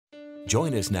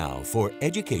Join us now for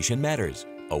Education Matters,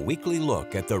 a weekly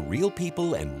look at the real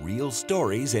people and real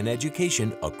stories in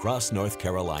education across North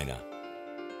Carolina.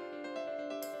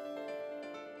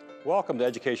 Welcome to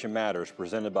Education Matters,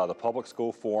 presented by the Public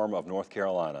School Forum of North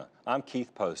Carolina. I'm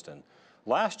Keith Poston.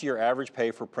 Last year, average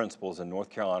pay for principals in North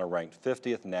Carolina ranked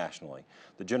 50th nationally.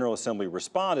 The General Assembly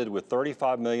responded with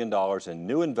 $35 million in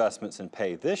new investments in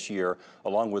pay this year,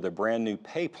 along with a brand new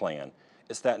pay plan.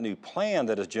 It's that new plan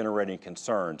that is generating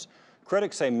concerns.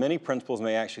 Critics say many principals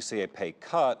may actually see a pay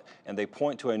cut, and they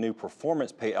point to a new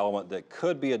performance pay element that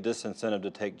could be a disincentive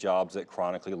to take jobs at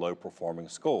chronically low-performing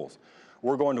schools.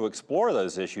 We're going to explore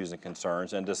those issues and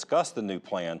concerns and discuss the new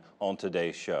plan on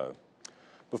today's show.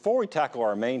 Before we tackle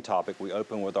our main topic, we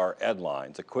open with our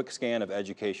Edlines, a quick scan of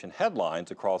education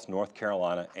headlines across North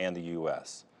Carolina and the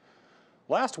U.S.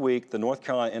 Last week, the North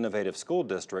Carolina Innovative School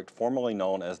District, formerly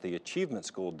known as the Achievement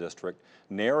School District,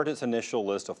 narrowed its initial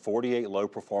list of 48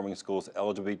 low-performing schools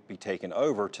eligible to be taken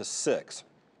over to 6.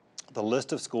 The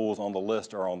list of schools on the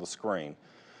list are on the screen.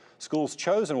 Schools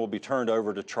chosen will be turned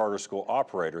over to charter school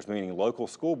operators, meaning local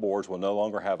school boards will no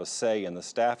longer have a say in the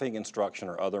staffing, instruction,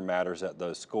 or other matters at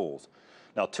those schools.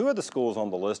 Now, 2 of the schools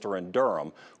on the list are in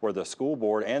Durham, where the school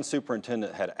board and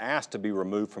superintendent had asked to be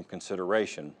removed from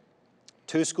consideration.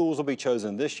 2 schools will be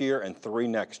chosen this year and 3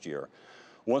 next year.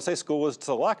 Once a school is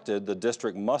selected, the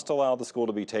district must allow the school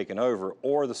to be taken over,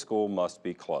 or the school must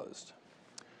be closed.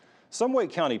 Some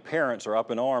Wake County parents are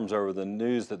up in arms over the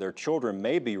news that their children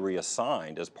may be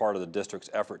reassigned as part of the district's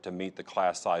effort to meet the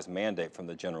class size mandate from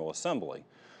the General Assembly.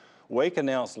 Wake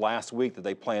announced last week that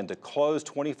they plan to close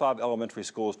 25 elementary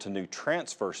schools to new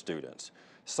transfer students.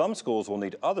 Some schools will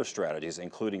need other strategies,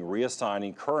 including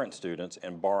reassigning current students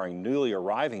and barring newly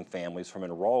arriving families from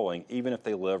enrolling, even if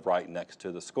they live right next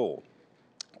to the school.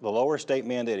 The lower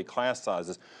state-mandated class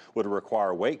sizes would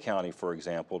require Wake County, for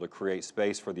example, to create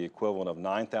space for the equivalent of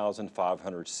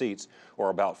 9,500 seats, or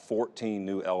about 14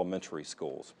 new elementary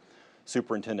schools.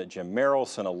 Superintendent Jim Merrill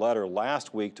sent a letter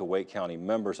last week to Wake County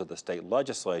members of the state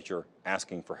legislature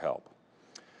asking for help.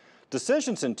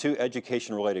 Decisions in 2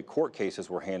 education-related court cases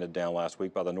were handed down last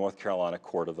week by the North Carolina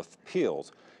Court of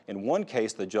Appeals. In one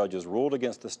case, the judges ruled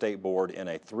against the state board in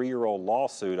a 3-year-old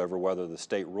lawsuit over whether the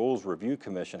State Rules Review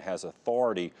Commission has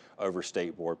authority over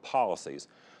state board policies.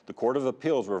 The Court of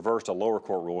Appeals reversed a lower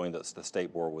court ruling that the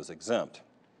state board was exempt.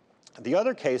 The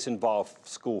other case involved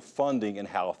school funding in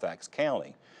Halifax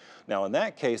County. Now, in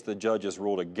that case, the judges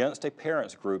ruled against a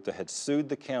parents group that had sued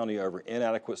the county over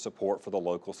inadequate support for the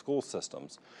local school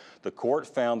systems. The court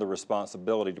found the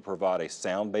responsibility to provide a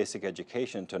sound basic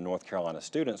education to North Carolina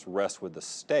students rests with the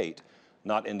state,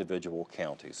 not individual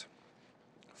counties.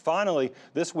 Finally,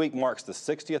 this week marks the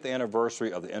 60th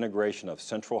anniversary of the integration of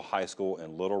Central High School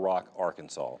in Little Rock,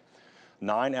 Arkansas.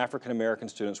 9 African-American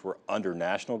students were under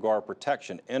National Guard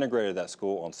protection integrated at that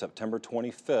school on September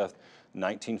 25,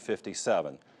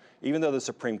 1957. Even though the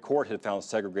Supreme Court had found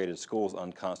segregated schools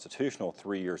unconstitutional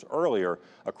 3 years earlier,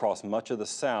 across much of the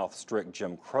South, strict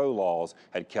Jim Crow laws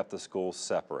had kept the schools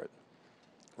separate.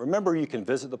 Remember, you can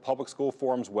visit the Public School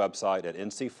Forum's website at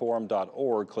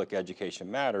ncforum.org, click Education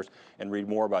Matters, and read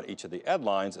more about each of the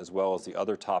Edlines as well as the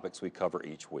other topics we cover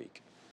each week.